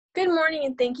Good morning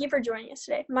and thank you for joining us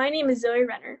today. My name is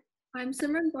Renner. I'm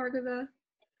Simran, Bhargava.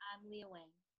 I'm Leah, Wang.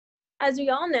 As we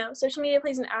all know, social media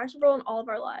plays an active role in all of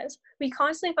our lives. We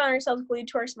constantly find ourselves glued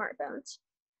to our smartphones.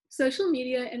 Social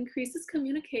media increases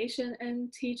communication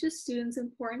and teaches students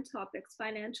important topics,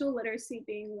 financial literacy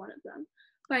being one of them.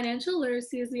 Financial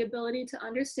literacy is the ability to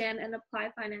understand and apply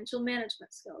financial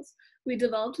management skills. We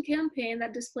developed a campaign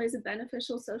that displays a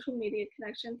beneficial social media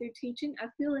connection through teaching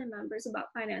FBLA members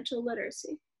about financial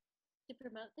literacy. To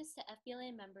promote this to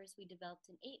FBLA members, we developed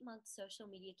an 8-month social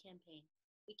media campaign.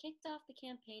 We kicked off the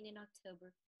campaign in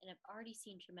October and have already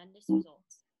seen tremendous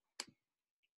results.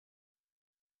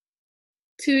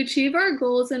 To achieve our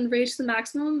goals and reach the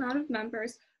maximum amount of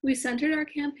members, we centered our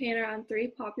campaign around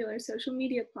 3 popular social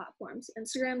media platforms: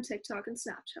 Instagram, TikTok, and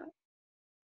Snapchat.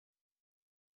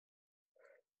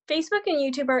 Facebook and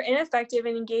YouTube are ineffective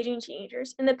in engaging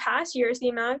teenagers. In the past years, the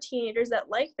amount of teenagers that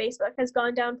like Facebook has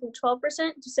gone down from 12%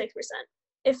 to 6%.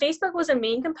 If Facebook was a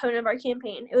main component of our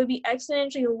campaign, it would be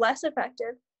exponentially less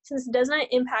effective since it does not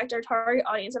impact our target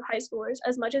audience of high schoolers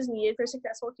as much as needed for a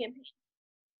successful campaign.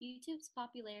 YouTube's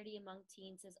popularity among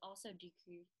teens has also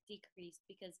decreased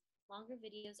because longer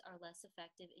videos are less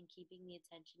effective in keeping the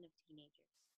attention of teenagers.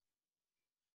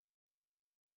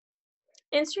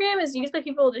 Instagram is used by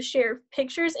people to share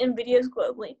pictures and videos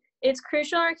globally. It's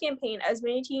crucial in our campaign as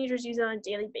many teenagers use it on a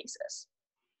daily basis.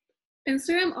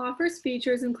 Instagram offers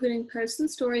features including posts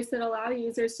and stories that allow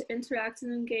users to interact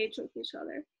and engage with each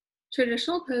other.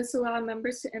 Traditional posts allow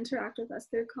members to interact with us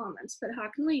through comments, but how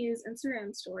can we use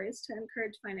Instagram stories to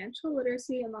encourage financial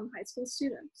literacy among high school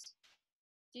students?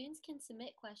 Students can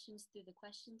submit questions through the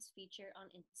questions feature on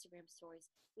Instagram stories,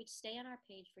 which stay on our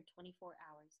page for 24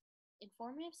 hours.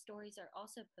 Informative stories are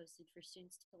also posted for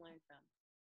students to learn from.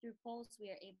 Through polls,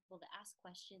 we are able to ask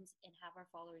questions and have our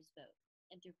followers vote.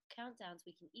 And through countdowns,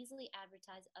 we can easily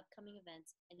advertise upcoming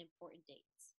events and important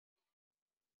dates.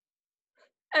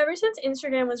 Ever since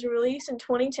Instagram was released in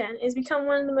 2010, it has become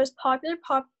one of the most popular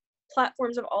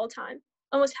platforms of all time.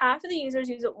 Almost half of the users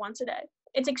use it once a day.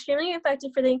 It's extremely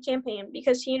effective for the campaign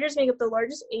because teenagers make up the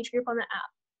largest age group on the app.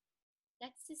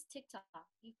 Next is TikTok.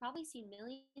 You've probably seen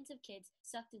millions of kids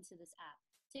sucked into this app.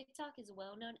 TikTok is a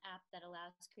well-known app that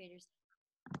allows creators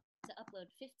to upload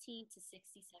 15 to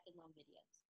 60-second long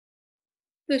videos.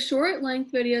 The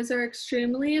short-length videos are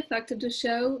extremely effective to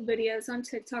show videos on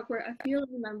TikTok where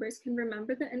FBLA members can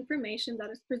remember the information that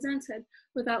is presented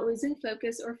without losing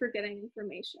focus or forgetting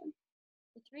information.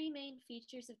 The 3 main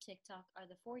features of TikTok are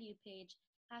the For You page,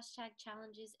 hashtag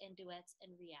challenges, and duets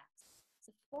and reacts.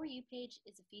 The For You page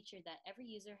is a feature that every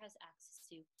user has access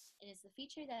to and is the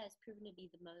feature that has proven to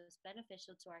be the most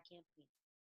beneficial to our campaign.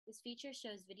 This feature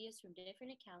shows videos from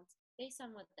different accounts based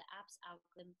on what the app's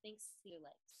algorithm thinks the user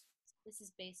likes. This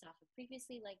is based off of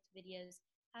previously liked videos,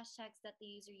 hashtags that the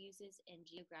user uses, and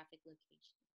geographic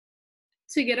location.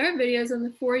 To get our videos on the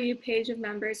For You page of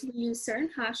members, we use certain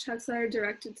hashtags that are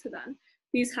directed to them.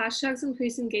 These hashtags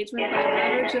increase engagement by an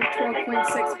average of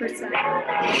 12.6%.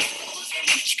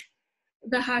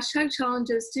 The hashtag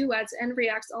challenges, duets, and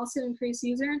reacts also increase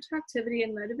user interactivity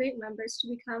and motivate members to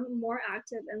become more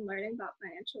active in learning about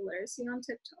financial literacy on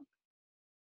TikTok.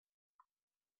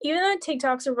 Even though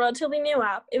TikTok's a relatively new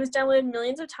app, it was downloaded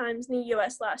millions of times in the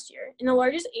US last year, and the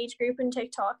largest age group in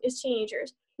TikTok is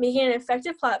teenagers, making it an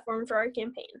effective platform for our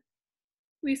campaign.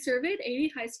 We surveyed 80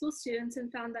 high school students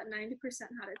and found that 90%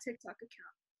 had a TikTok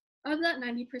account. Of that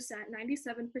 90%,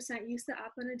 97% use the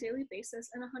app on a daily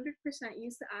basis, and 100%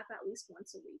 use the app at least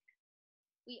once a week.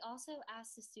 We also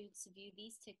asked the students to view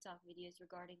these TikTok videos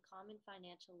regarding common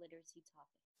financial literacy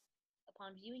topics.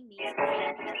 Upon viewing these,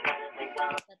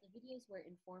 that the videos were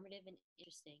informative and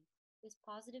interesting. This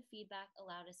positive feedback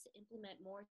allowed us to implement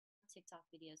more TikTok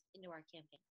videos into our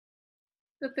campaign.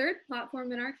 The third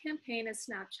platform in our campaign is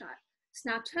Snapchat.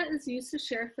 Snapchat is used to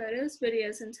share photos,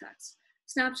 videos, and text.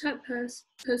 Snapchat posts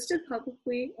posted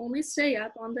publicly only stay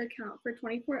up on the account for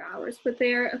 24 hours, but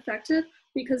they are effective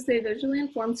because they visually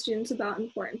inform students about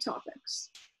important topics.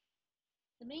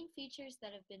 The main features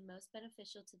that have been most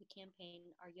beneficial to the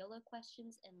campaign are YOLO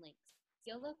questions and links.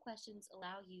 YOLO questions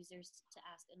allow users to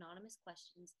ask anonymous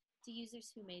questions to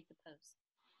users who made the post.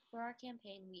 For our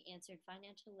campaign, we answered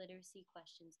financial literacy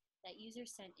questions that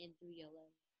users sent in through YOLO.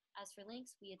 As for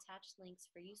links, we attached links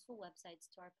for useful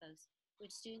websites to our posts,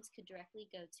 which students could directly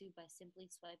go to by simply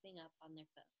swiping up on their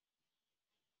phone.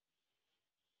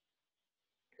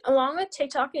 Along with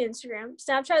TikTok and Instagram,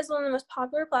 Snapchat is one of the most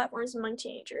popular platforms among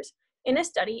teenagers. In a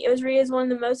study, it was rated as one of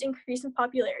the most increased in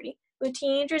popularity, with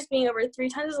teenagers being over 3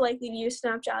 times as likely to use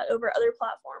Snapchat over other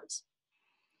platforms.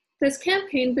 This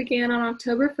campaign began on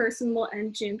October 1st and will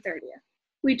end June 30th.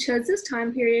 We chose this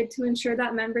time period to ensure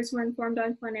that members were informed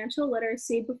on financial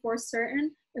literacy before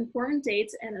certain important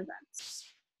dates and events.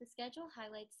 The schedule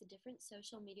highlights the different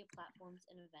social media platforms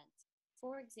and events.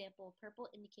 For example, purple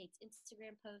indicates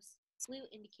Instagram posts, blue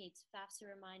indicates FAFSA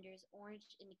reminders, orange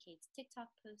indicates TikTok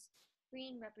posts,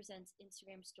 green represents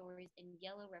Instagram stories, and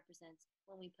yellow represents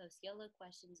when we post YOLO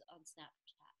questions on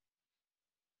Snapchat.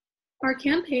 Our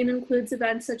campaign includes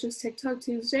events such as TikTok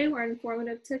Tuesday, where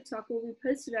informative TikTok will be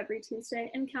posted every Tuesday,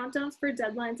 and countdowns for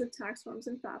deadlines of tax forms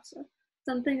and FAFSA,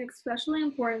 something especially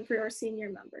important for our senior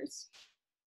members.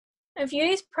 A few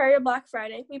days prior to Black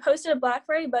Friday, we posted a Black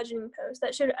Friday budgeting post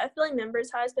that showed FBLA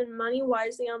members how to spend money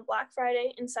wisely on Black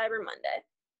Friday and Cyber Monday.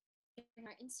 During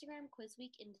our Instagram quiz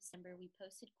week in December, we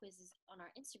posted quizzes on our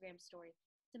Instagram story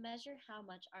to measure how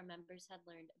much our members had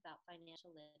learned about financial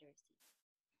literacy.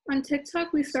 On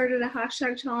TikTok, we started a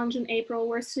hashtag challenge in April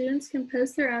where students can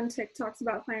post their own TikToks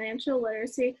about financial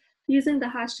literacy using the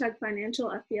hashtag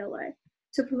FinancialFBLA.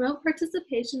 To promote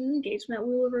participation and engagement,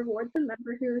 we will reward the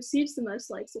member who receives the most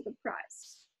likes with a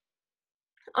prize.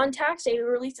 On tax day, we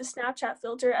released a Snapchat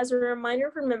filter as a reminder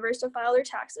for members to file their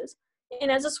taxes. And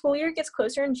as the school year gets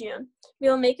closer in June, we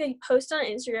will make a post on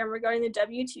Instagram regarding the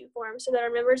W-2 form so that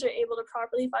our members are able to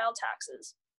properly file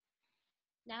taxes.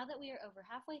 Now that we are over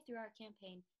halfway through our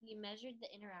campaign, we measured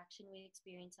the interaction we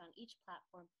experienced on each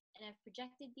platform and have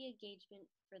projected the engagement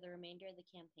for the remainder of the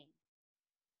campaign.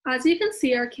 As you can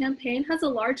see, our campaign has a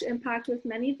large impact with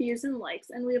many views and likes,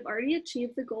 and we have already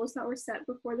achieved the goals that were set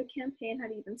before the campaign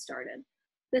had even started.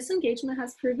 This engagement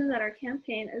has proven that our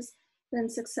campaign has been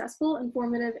successful,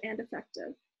 informative, and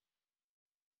effective.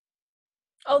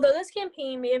 Although this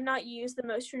campaign may have not used the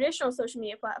most traditional social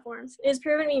media platforms, it has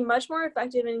proven to be much more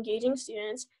effective in engaging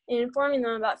students and informing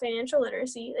them about financial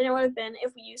literacy than it would have been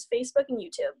if we used Facebook and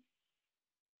YouTube.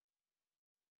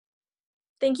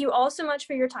 Thank you all so much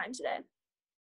for your time today.